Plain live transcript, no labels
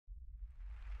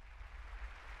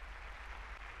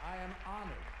am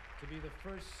honored to be the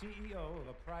first CEO of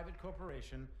a private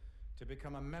corporation to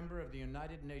become a member of the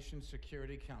United Nations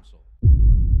Security Council.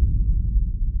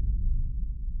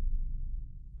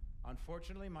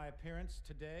 Unfortunately, my appearance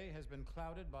today has been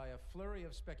clouded by a flurry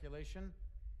of speculation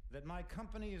that my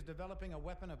company is developing a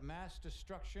weapon of mass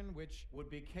destruction which would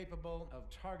be capable of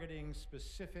targeting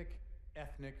specific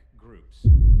ethnic groups.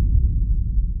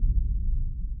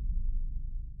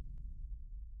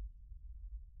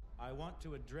 I want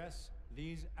to address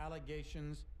these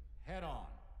allegations head on.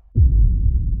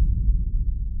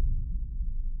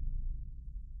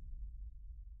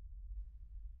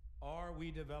 Are we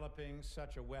developing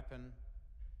such a weapon?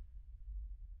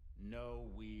 No,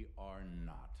 we are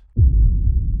not.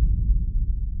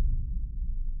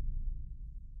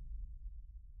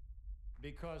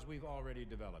 Because we've already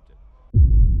developed it.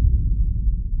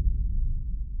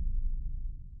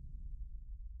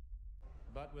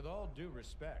 But with all due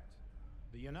respect,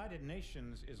 the United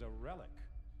Nations is a relic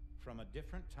from a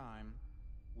different time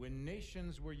when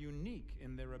nations were unique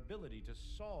in their ability to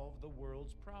solve the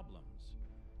world's problems.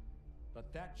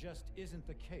 But that just isn't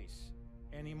the case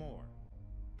anymore.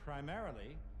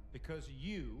 Primarily because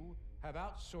you have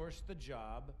outsourced the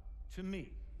job to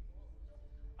me.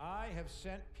 I have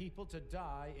sent people to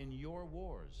die in your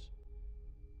wars.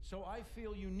 So I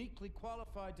feel uniquely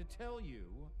qualified to tell you,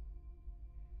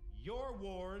 your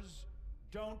wars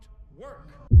don't work.